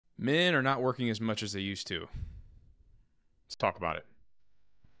Men are not working as much as they used to. Let's talk about it.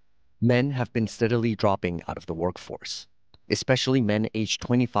 Men have been steadily dropping out of the workforce, especially men aged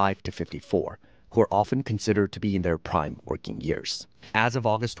 25 to 54, who are often considered to be in their prime working years. As of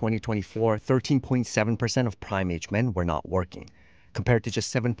August 2024, 13.7% of prime age men were not working, compared to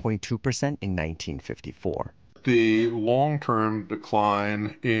just 7.2% in 1954. The long-term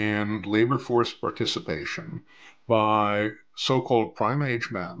decline in labor force participation by so-called prime age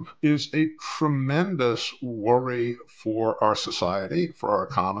men is a tremendous worry for our society, for our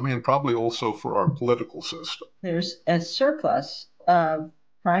economy, and probably also for our political system. There's a surplus of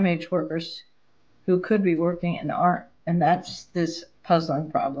prime age workers who could be working and aren't, and that's this puzzling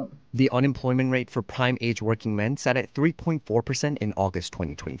problem. The unemployment rate for prime age working men sat at 3.4% in August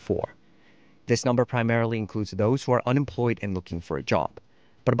 2024. This number primarily includes those who are unemployed and looking for a job.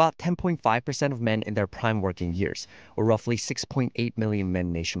 But about 10.5% of men in their prime working years, or roughly 6.8 million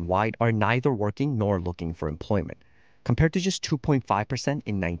men nationwide, are neither working nor looking for employment, compared to just 2.5% in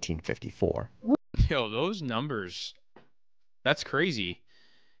 1954. Yo, those numbers, that's crazy.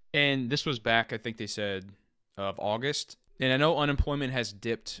 And this was back, I think they said, of August. And I know unemployment has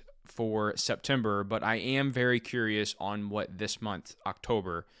dipped for September, but I am very curious on what this month,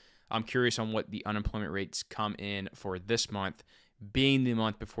 October, I'm curious on what the unemployment rates come in for this month, being the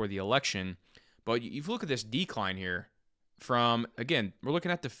month before the election. But you look at this decline here from, again, we're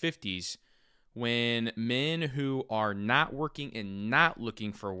looking at the 50s when men who are not working and not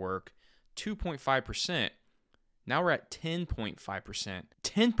looking for work, 2.5%. Now we're at 10.5%.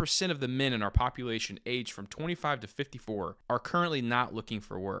 10% of the men in our population aged from 25 to 54 are currently not looking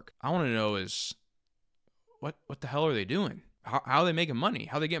for work. I want to know is what the hell are they doing? How are they making money?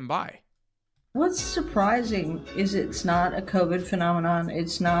 How are they getting by? What's surprising is it's not a COVID phenomenon.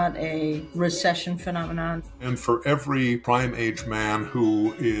 It's not a recession phenomenon. And for every prime age man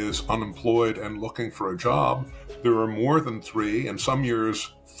who is unemployed and looking for a job, there are more than 3, and some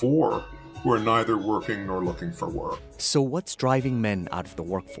years 4, who are neither working nor looking for work. So what's driving men out of the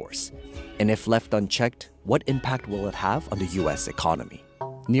workforce? And if left unchecked, what impact will it have on the U.S. economy?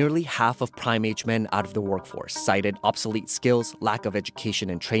 Nearly half of prime age men out of the workforce cited obsolete skills, lack of education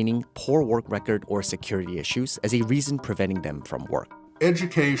and training, poor work record, or security issues as a reason preventing them from work.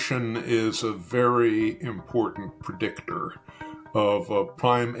 Education is a very important predictor of a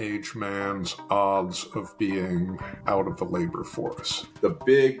prime age man's odds of being out of the labor force. The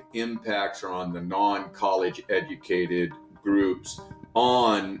big impacts are on the non-college educated groups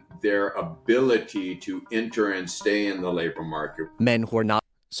on their ability to enter and stay in the labor market. Men who are not.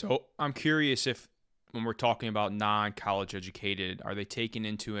 So I'm curious if when we're talking about non-college educated, are they taking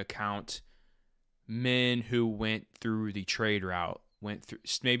into account men who went through the trade route,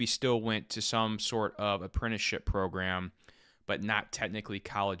 maybe still went to some sort of apprenticeship program, but not technically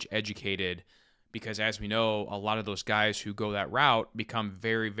college educated? Because as we know, a lot of those guys who go that route become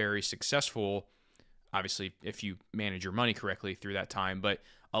very, very successful, obviously, if you manage your money correctly through that time. But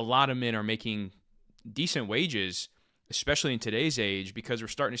a lot of men are making decent wages, especially in today's age, because we're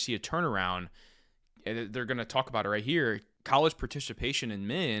starting to see a turnaround. They're going to talk about it right here. College participation in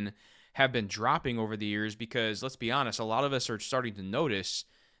men have been dropping over the years because, let's be honest, a lot of us are starting to notice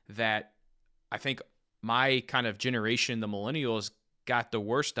that I think my kind of generation, the millennials, got the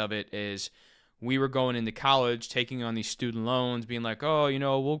worst of it is we were going into college, taking on these student loans, being like, oh,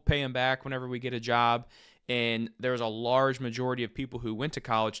 we'll pay them back whenever we get a job. And there was a large majority of people who went to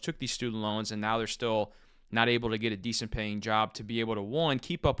college, took these student loans, and now they're still not able to get a decent paying job to be able to, one,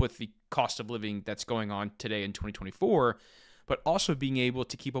 keep up with the cost of living that's going on today in 2024, but also being able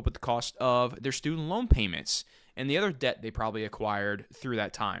to keep up with the cost of their student loan payments and the other debt they probably acquired through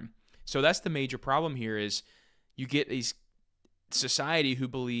that time. So that's the major problem here is you get these society who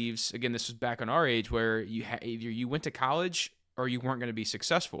believes, again, this was back on our age, where either you went to college or you weren't going to be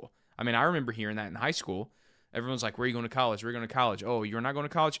successful. I mean, I remember hearing that in high school. Everyone's like, where are you going to college? Where are you going to college? Oh, you're not going to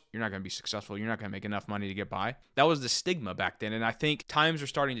college? You're not going to be successful. You're not going to make enough money to get by. That was the stigma back then. And I think times are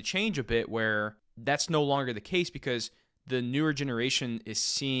starting to change a bit where that's no longer the case because the newer generation is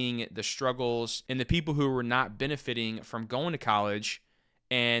seeing the struggles and the people who were not benefiting from going to college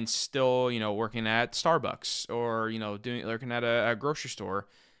and still, working at Starbucks or, working at a grocery store,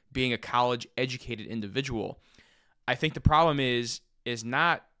 being a college educated individual. I think the problem is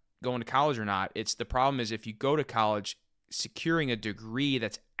not going to college or not. It's the problem is if you go to college, securing a degree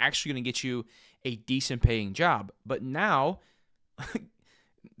that's actually going to get you a decent paying job. But now,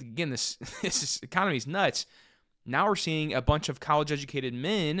 again, this economy is nuts. Now we're seeing a bunch of college educated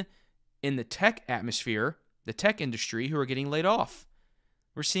men in the tech atmosphere, the tech industry, who are getting laid off.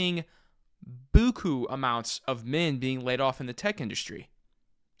 We're seeing buku amounts of men being laid off in the tech industry.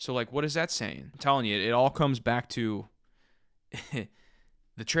 So, like, what is that saying? I'm telling you, it all comes back to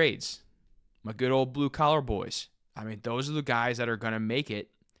the trades. My good old blue-collar boys. I mean, those are the guys that are going to make it.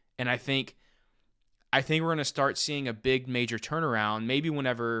 And I think we're going to start seeing a big major turnaround maybe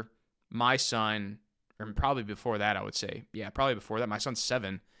whenever my son, or probably before that, I would say. Yeah, probably before that. My son's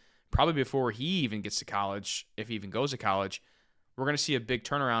 7. Probably before he even gets to college, if he even goes to college, we're going to see a big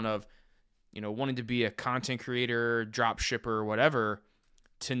turnaround of, wanting to be a content creator, drop shipper, whatever,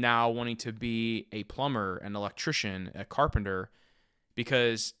 to now wanting to be a plumber, an electrician, a carpenter,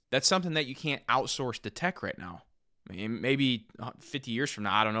 because that's something that you can't outsource to tech right now. I mean, maybe 50 years from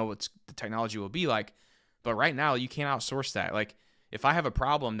now, I don't know what the technology will be like, but right now you can't outsource that. Like, if I have a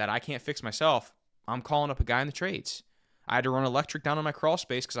problem that I can't fix myself, I'm calling up a guy in the trades. I had to run electric down in my crawl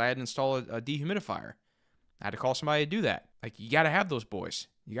space because I had to install a dehumidifier. I had to call somebody to do that. Like, you got to have those boys.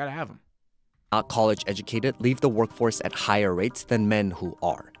 You got to have them. Not college educated leave the workforce at higher rates than men who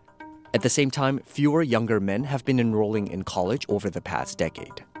are. At the same time, fewer younger men have been enrolling in college over the past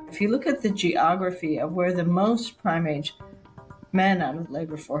decade. If you look at the geography of where the most prime age men out of the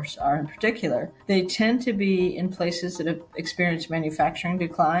labor force are in particular, they tend to be in places that have experienced manufacturing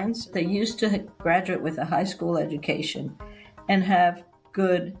declines. They used to graduate with a high school education and have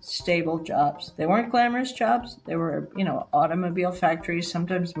good, stable jobs. They weren't glamorous jobs. They were, automobile factories,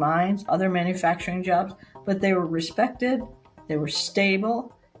 sometimes mines, other manufacturing jobs, but they were respected, they were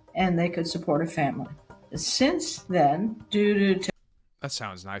stable, and they could support a family. Since then, due to... That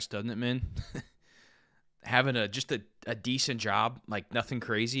sounds nice, doesn't it, man? Having just a decent job, like nothing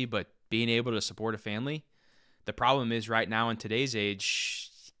crazy, but being able to support a family. The problem is right now in today's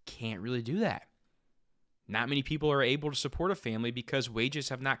age, can't really do that. Not many people are able to support a family because wages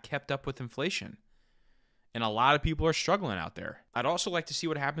have not kept up with inflation. And a lot of people are struggling out there. I'd also like to see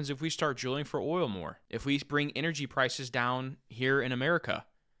what happens if we start drilling for oil more. If we bring energy prices down here in America.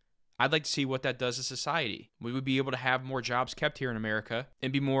 I'd like to see what that does to society. We would be able to have more jobs kept here in America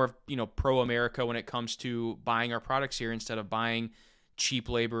and be more, pro-America when it comes to buying our products here instead of buying cheap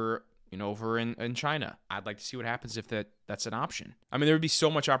labor, over in China. I'd like to see what happens if that's an option. I mean, there would be so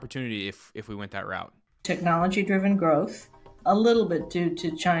much opportunity if we went that route. Technology-driven growth, a little bit due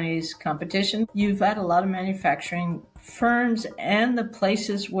to Chinese competition. You've had a lot of manufacturing firms and the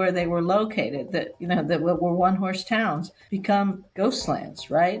places where they were located that were one-horse towns become ghost lands,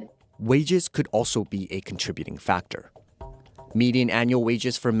 right? Wages could also be a contributing factor. Median annual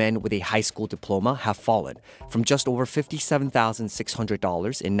wages for men with a high school diploma have fallen from just over $57,600 in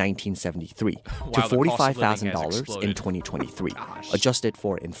 1973 to $45,000 in 2023, adjusted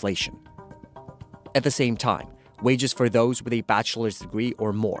for inflation. At the same time, wages for those with a bachelor's degree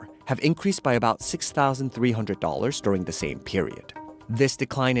or more have increased by about $6,300 during the same period. This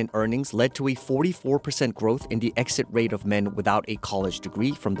decline in earnings led to a 44% growth in the exit rate of men without a college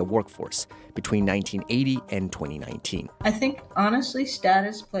degree from the workforce between 1980 and 2019. I think, honestly,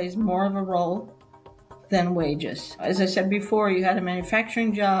 status plays more of a role than wages. As I said before, you had a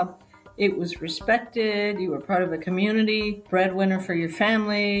manufacturing job. It was respected. You were part of a community, breadwinner for your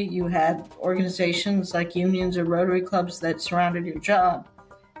family. You had organizations like unions or Rotary clubs that surrounded your job.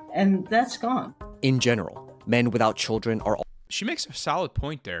 And that's gone. In general, men without children are... She makes a solid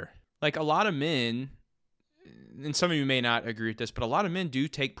point there. Like, a lot of men, and some of you may not agree with this, but a lot of men do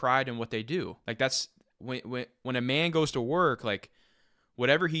take pride in what they do. Like, that's when a man goes to work, like,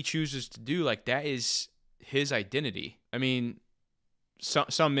 whatever he chooses to do, like, that is his identity. I mean,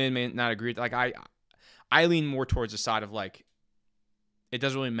 some men may not agree. Like, I lean more towards the side of, like, it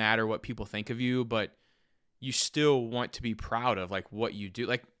doesn't really matter what people think of you, but you still want to be proud of, like, what you do.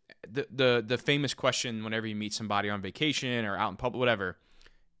 Like, the famous question whenever you meet somebody on vacation or out in public, whatever,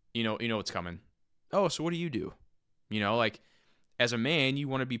 you know what's coming. Oh, so what do you do? Like, as a man, you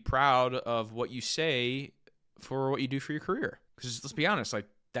want to be proud of what you say for what you do for your career. Because let's be honest, like,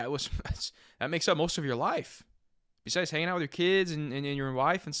 that makes up most of your life. Besides hanging out with your kids and your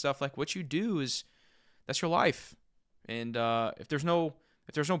wife and stuff, like, what you do that's your life. And if there's no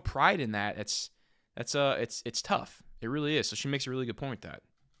pride in that, it's tough. It really is. So she makes a really good point with that.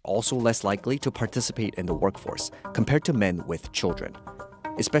 Also less likely to participate in the workforce compared to men with children,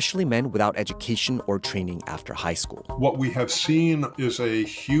 especially men without education or training after high school. What we have seen is a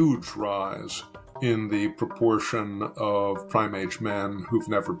huge rise in the proportion of prime-age men who've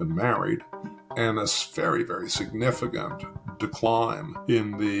never been married, and a very, very significant decline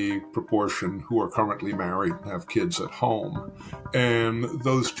in the proportion who are currently married and have kids at home. And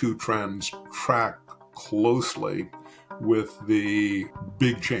those two trends track closely with the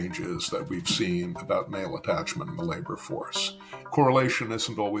big changes that we've seen about male attachment in the labor force. Correlation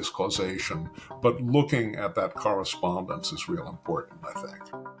isn't always causation, but looking at that correspondence is real important, I think.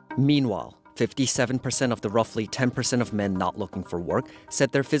 Meanwhile, 57% of the roughly 10% of men not looking for work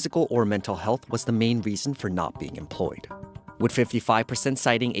said their physical or mental health was the main reason for not being employed, with 55%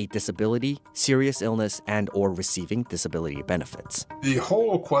 citing a disability, serious illness, and/or receiving disability benefits. The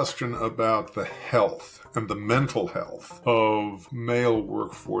whole question about the health and the mental health of male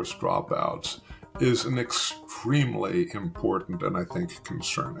workforce dropouts is an extremely important and I think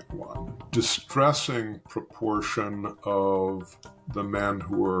concerning one. Distressing proportion of the men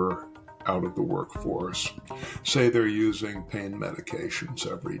who are out of the workforce say they're using pain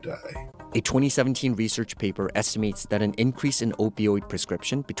medications every day. A 2017 research paper estimates that an increase in opioid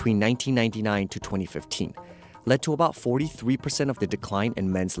prescription between 1999 to 2015 led to about 43% of the decline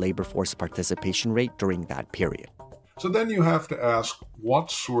in men's labor force participation rate during that period. So then you have to ask,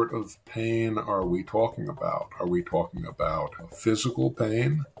 what sort of pain are we talking about? Are we talking about physical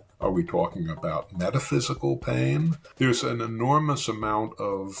pain? Are we talking about metaphysical pain? There's an enormous amount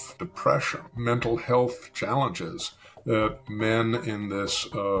of depression, mental health challenges that men in this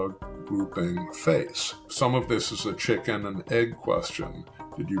grouping face. Some of this is a chicken and egg question.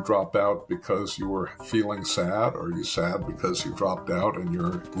 Did you drop out because you were feeling sad, or are you sad because you dropped out and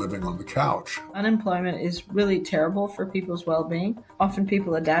you're living on the couch? Unemployment is really terrible for people's well-being. Often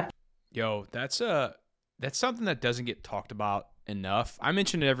people adapt. Yo, that's something that doesn't get talked about enough. I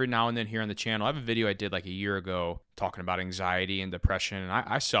mention it every now and then here on the channel. I have a video I did like a year ago talking about anxiety and depression, and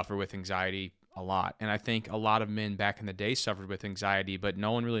I suffer with anxiety a lot. And I think a lot of men back in the day suffered with anxiety, but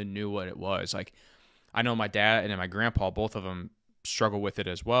no one really knew what it was. Like, I know my dad and my grandpa, both of them struggle with it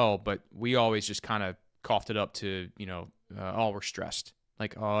as well, but we always just kind of coughed it up to, oh, we're stressed.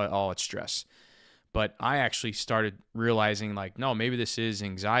 Like, oh, it's stress. But I actually started realizing, like, no, maybe this is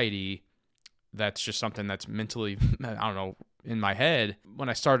anxiety. That's just something that's mentally, I don't know, in my head. When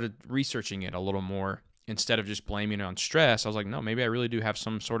I started researching it a little more, instead of just blaming it on stress, I was like, no, maybe I really do have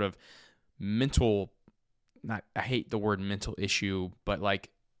some sort of mental, I hate the word mental issue, but like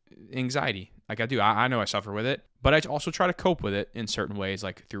anxiety. Like I do. I know I suffer with it, but I also try to cope with it in certain ways,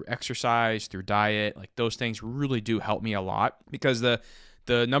 like through exercise, through diet. Like those things really do help me a lot, because the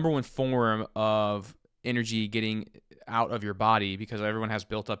number one form of energy getting out of your body, because everyone has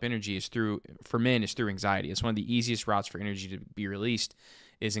built up energy, for men is through anxiety. It's one of the easiest routes for energy to be released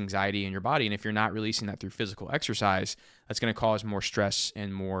is anxiety in your body. And if you're not releasing that through physical exercise, that's going to cause more stress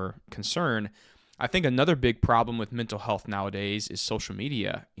and more concern. I think another big problem with mental health nowadays is social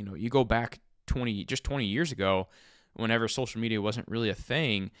media. You go back 20 years ago, whenever social media wasn't really a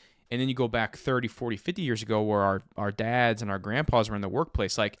thing, and then you go back 30, 40, 50 years ago where our dads and our grandpas were in the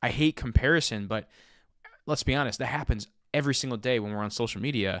workplace. Like, I hate comparison, but let's be honest, that happens every single day when we're on social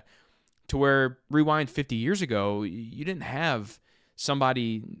media, to where rewind 50 years ago, you didn't have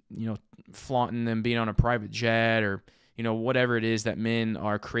somebody, flaunting them being on a private jet or, whatever it is that men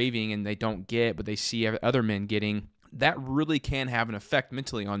are craving and they don't get, but they see other men getting. That really can have an effect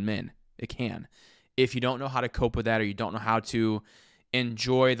mentally on men. It can. If you don't know how to cope with that, or you don't know how to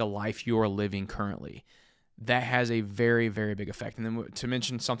enjoy the life you are living currently, that has a very, very big effect. And then to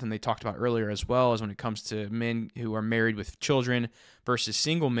mention something they talked about earlier as well, is when it comes to men who are married with children versus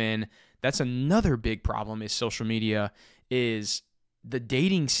single men, that's another big problem is social media, is the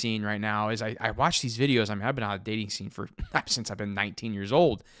dating scene right now. Is I watch these videos. I've been on a dating scene since I've been 19 years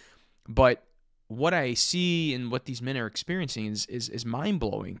old. But what I see and what these men are experiencing is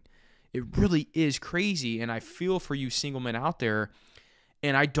mind-blowing. It really is crazy. And I feel for you single men out there.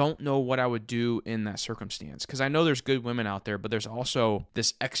 And I don't know what I would do in that circumstance, because I know there's good women out there, but there's also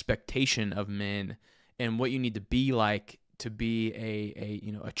this expectation of men and what you need to be like to be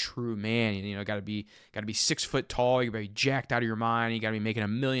a true man. Got to be 6 foot tall. You got to be jacked out of your mind. You got to be making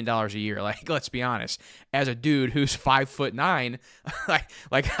 $1 million a year. Like, let's be honest, as a dude who's 5'9",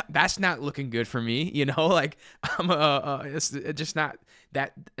 like that's not looking good for me. Like it's just not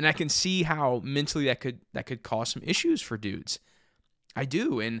that. And I can see how mentally that could cause some issues for dudes. I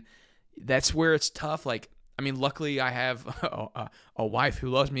do, and that's where it's tough. Like, I mean, luckily I have a wife who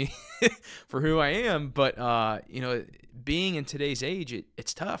loves me for who I am, but being in today's age,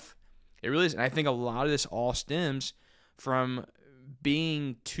 it's tough. It really is, and I think a lot of this all stems from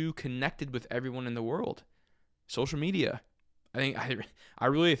being too connected with everyone in the world. Social media. I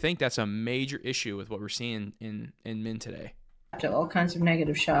really think that's a major issue with what we're seeing in men today. To all kinds of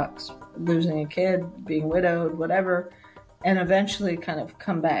negative shocks, losing a kid, being widowed, whatever, and eventually kind of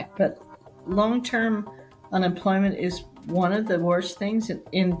come back. But long-term unemployment is one of the worst things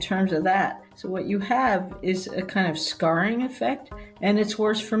in terms of that. So what you have is a kind of scarring effect, and it's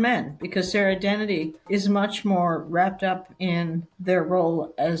worse for men because their identity is much more wrapped up in their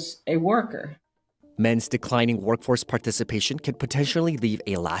role as a worker. Men's declining workforce participation can potentially leave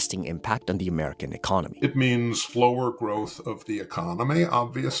a lasting impact on the American economy. It means slower growth of the economy,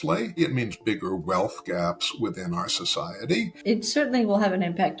 obviously. It means bigger wealth gaps within our society. It certainly will have an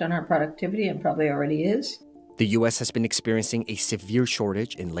impact on our productivity and probably already is. The U.S. has been experiencing a severe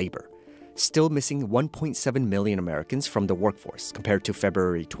shortage in labor, still missing 1.7 million Americans from the workforce compared to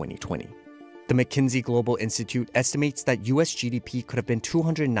February 2020. The McKinsey Global Institute estimates that U.S. GDP could have been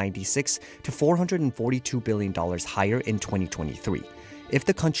 $296 to $442 billion higher in 2023 if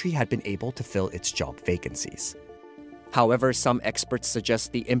the country had been able to fill its job vacancies. However, some experts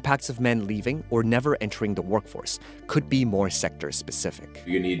suggest the impacts of men leaving or never entering the workforce could be more sector-specific.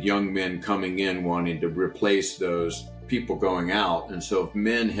 You need young men coming in wanting to replace those people going out. And so if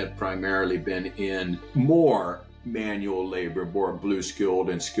men have primarily been in more manual labor, more blue-skilled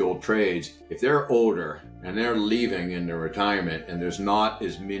and skilled trades, if they're older and they're leaving into retirement and there's not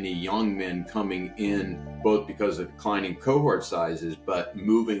as many young men coming in, both because of declining cohort sizes, but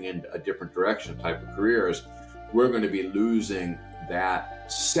moving in a different direction type of careers, we're going to be losing that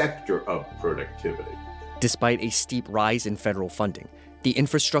sector of productivity. Despite a steep rise in federal funding, the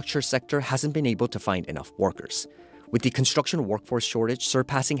infrastructure sector hasn't been able to find enough workers, with the construction workforce shortage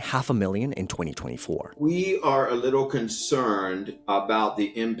surpassing 500,000 in 2024. We are a little concerned about the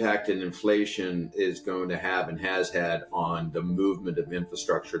impact that inflation is going to have and has had on the movement of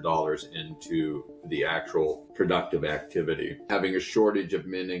infrastructure dollars into the actual productive activity. Having a shortage of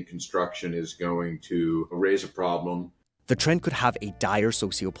men in construction is going to raise a problem. The trend could have a dire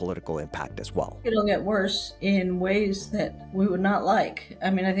sociopolitical impact as well. It'll get worse in ways that we would not like. I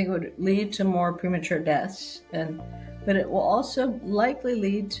mean, I think it would lead to more premature deaths, but it will also likely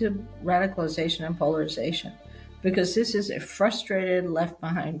lead to radicalization and polarization because this is a frustrated,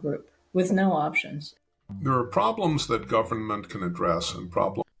 left-behind group with no options. There are problems that government can address and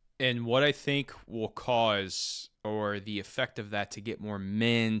problems. And what I think will cause, or the effect of that to get more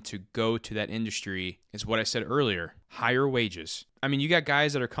men to go to that industry, is what I said earlier: higher wages. I mean, you got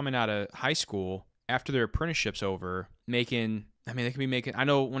guys that are coming out of high school after their apprenticeship's over they could be making, I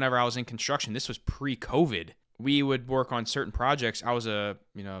know whenever I was in construction, this was pre-COVID, we would work on certain projects. I was a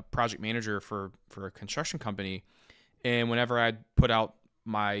project manager for a construction company, and whenever I'd put out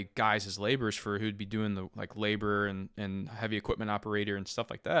my guys as laborers for who'd be doing the labor and heavy equipment operator and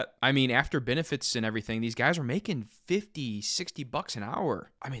stuff like that, I mean, after benefits and everything, these guys are making $50-$60 an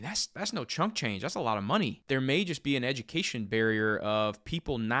hour. I mean, that's no chunk change. That's a lot of money. There may just be an education barrier of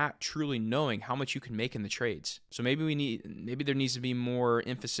people not truly knowing how much you can make in the trades. So maybe there needs to be more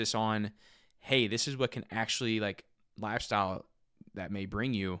emphasis on, hey, this is what can actually lifestyle that may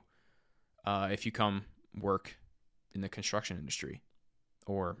bring you if you come work in the construction industry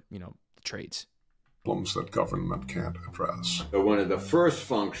or, the trades. Problems that government can't address. So one of the first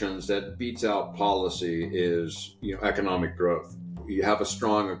functions that beats out policy is, economic growth. You have a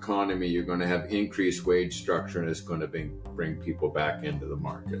strong economy, you're going to have increased wage structure, and it's going to bring people back into the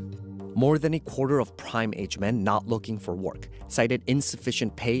market. More than a quarter of prime-age men not looking for work cited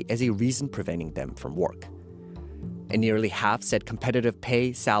insufficient pay as a reason preventing them from work. And nearly half said competitive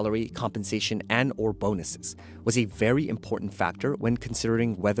pay, salary, compensation, and/or bonuses was a very important factor when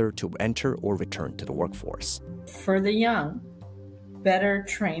considering whether to enter or return to the workforce. For the young, better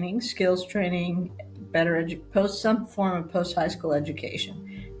training, skills training, some form of post-high school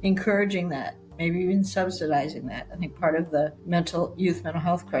education, encouraging that, maybe even subsidizing that. I think part of the youth mental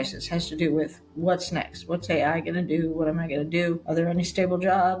health crisis has to do with what's next. What's AI going to do? What am I going to do? Are there any stable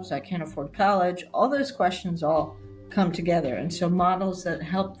jobs? I can't afford college. All those questions all come together. And so models that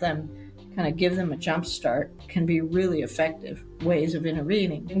help them kind of give them a jump start can be really effective ways of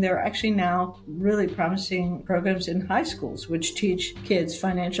intervening. And there are actually now really promising programs in high schools which teach kids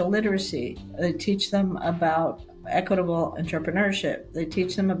financial literacy. They teach them about equitable entrepreneurship. They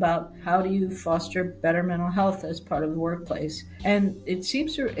teach them about how do you foster better mental health as part of the workplace. And it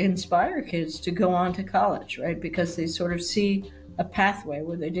seems to inspire kids to go on to college, right? Because they sort of see a pathway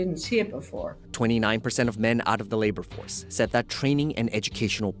where they didn't see it before. 29% of men out of the labor force said that training and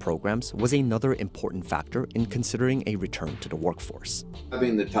educational programs was another important factor in considering a return to the workforce.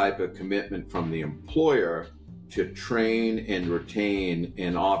 Having the type of commitment from the employer to train and retain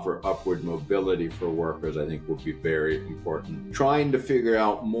and offer upward mobility for workers, I think will be very important. Trying to figure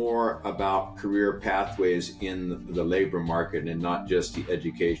out more about career pathways in the labor market and not just the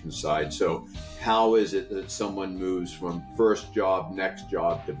education side. So how is it that someone moves from first job, next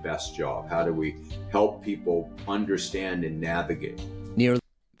job to best job? How do we help people understand and navigate?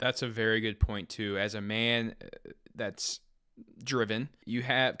 That's a very good point too. As a man that's driven, you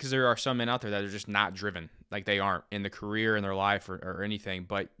have, because there are some men out there that are just not driven, like they aren't in the career, in their life, or anything,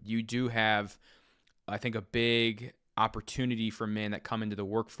 but you do have, I think, a big opportunity for men that come into the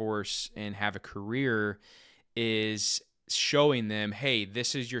workforce and have a career is showing them, hey,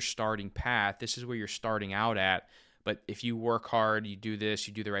 this is your starting path, this is where you're starting out at, but if you work hard, you do this,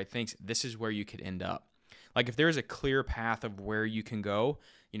 you do the right things, this is where you could end up. Like if there's a clear path of where you can go,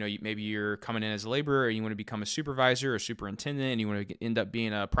 you know, maybe you're coming in as a laborer and you want to become a supervisor or superintendent and you want to end up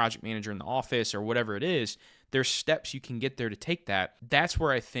being a project manager in the office or whatever it is, there's steps you can get there to take that. That's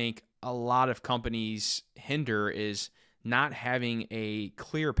where I think a lot of companies hinder, is not having a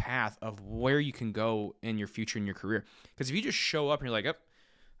clear path of where you can go in your future, in your career. Because if you just show up and you're like, oh,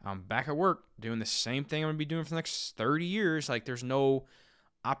 I'm back at work doing the same thing I'm going to be doing for the next 30 years, like there's no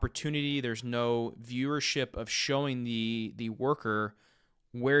opportunity, there's no viewership of showing the worker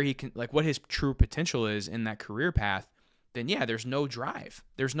where he can, like what his true potential is in that career path, then yeah, there's no drive,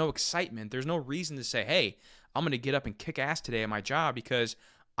 there's no excitement, there's no reason to say, hey, I'm going to get up and kick ass today at my job because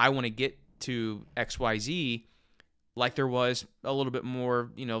I want to get to XYZ, like there was a little bit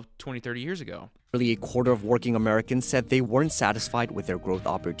more, 20, 30 years ago. Nearly a quarter of working Americans said they weren't satisfied with their growth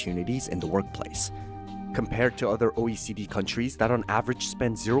opportunities in the workplace, compared to other OECD countries that on average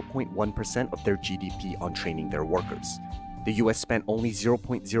spend 0.1% of their GDP on training their workers. The US spent only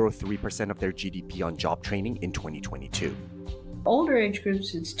 0.03% of their GDP on job training in 2022. Older age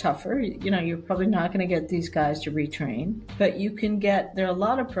groups, it's tougher. You're probably not going to get these guys to retrain, but there are a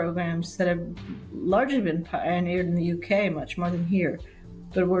lot of programs that have largely been pioneered in the UK, much more than here,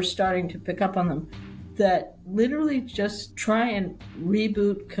 but we're starting to pick up on them, that literally just try and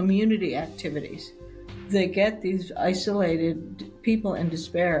reboot community activities. They get these isolated people in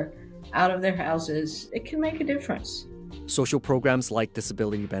despair out of their houses. It can make a difference. Social programs like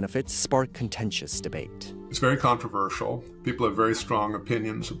disability benefits spark contentious debate. It's very controversial. People have very strong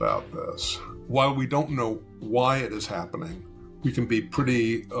opinions about this. While we don't know why it is happening, we can be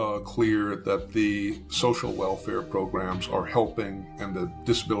pretty clear that the social welfare programs are helping, and the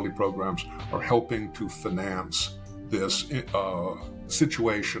disability programs are helping to finance this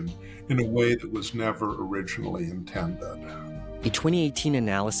situation in a way that was never originally intended. A 2018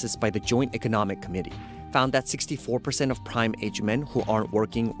 analysis by the Joint Economic Committee found that 64% of prime-age men who aren't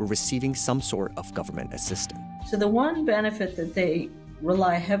working were receiving some sort of government assistance. So the one benefit that they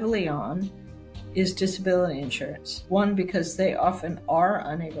rely heavily on is disability insurance. One, because they often are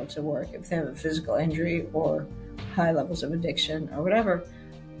unable to work if they have a physical injury or high levels of addiction or whatever.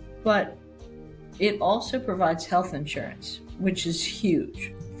 But it also provides health insurance, which is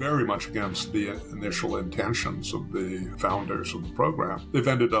huge. Very much against the initial intentions of the founders of the program. They've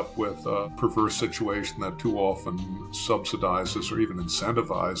ended up with a perverse situation that too often subsidizes or even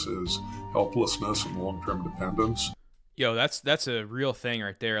incentivizes helplessness and long-term dependence. Yo, that's a real thing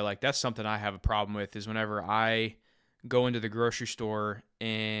right there. Like that's something I have a problem with, is whenever I go into the grocery store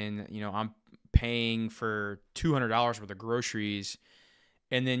and, I'm paying for $200 worth of groceries,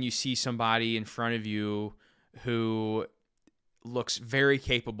 and then you see somebody in front of you who looks very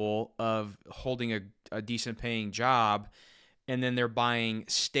capable of holding a decent paying job, and then they're buying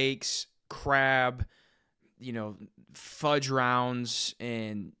steaks, crab, fudge rounds,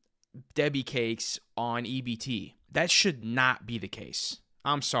 and Debbie cakes on EBT. That should not be the case.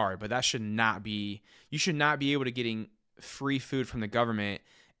 I'm sorry, but that should not be. You should not be able to getting free food from the government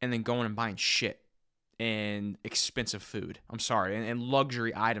and then going and buying shit and expensive food. I'm sorry, and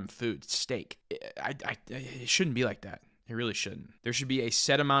luxury item food, steak. It shouldn't be like that. It really shouldn't. There should be a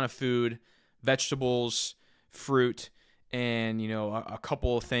set amount of food, vegetables, fruit, and a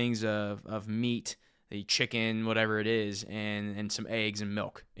couple of things of meat, the chicken, whatever it is, and some eggs and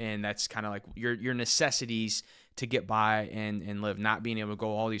milk. And that's kind of like your necessities to get by and live. Not being able to go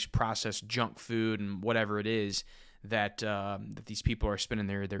all these processed junk food and whatever it is that these people are spending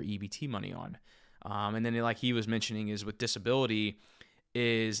their EBT money on. And then like he was mentioning is with disability,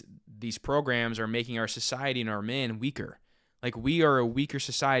 is these programs are making our society and our men weaker. Like we are a weaker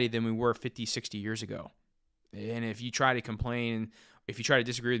society than we were 50, 60 years ago. And if you try to complain, if you try to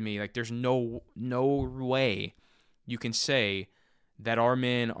disagree with me, like there's no way you can say that our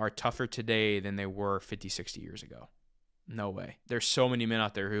men are tougher today than they were 50, 60 years ago. No way. There's so many men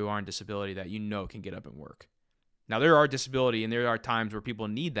out there who are on disability that can get up and work. Now, there are disability and there are times where people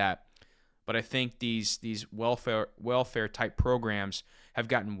need that, but I think these welfare type programs have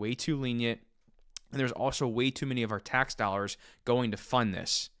gotten way too lenient, and there's also way too many of our tax dollars going to fund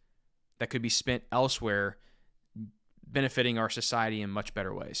this that could be spent elsewhere, benefiting our society in much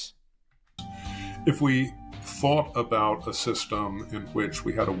better ways. If we thought about a system in which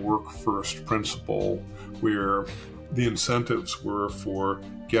we had a work-first principle where the incentives were for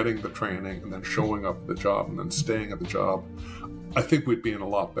getting the training and then showing up at the job and then staying at the job, I think we'd be in a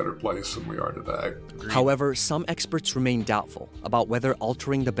lot better place than we are today. However, some experts remain doubtful about whether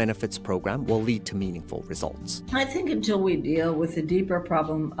altering the benefits program will lead to meaningful results. I think until we deal with the deeper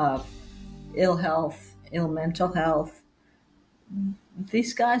problem of ill health, ill mental health,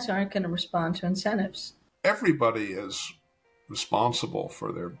 these guys aren't going to respond to incentives. Everybody is responsible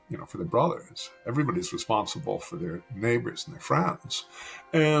for their brothers. Everybody's responsible for their neighbors and their friends.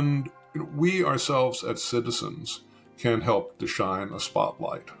 And we ourselves as citizens can help to shine a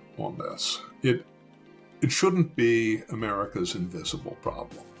spotlight on this. It shouldn't be America's invisible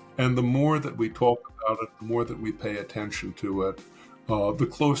problem. And the more that we talk about it, the more that we pay attention to it, the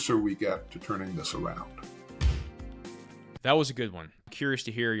closer we get to turning this around. That was a good one. Curious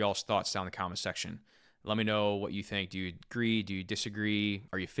to hear y'all's thoughts down in the comment section. Let me know what you think. Do you agree? Do you disagree?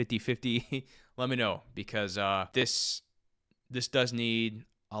 Are you 50-50? Let me know, because this does need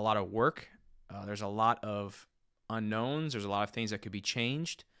a lot of work. There's a lot of unknowns. There's a lot of things that could be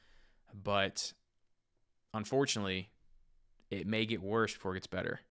changed, but unfortunately, it may get worse before it gets better.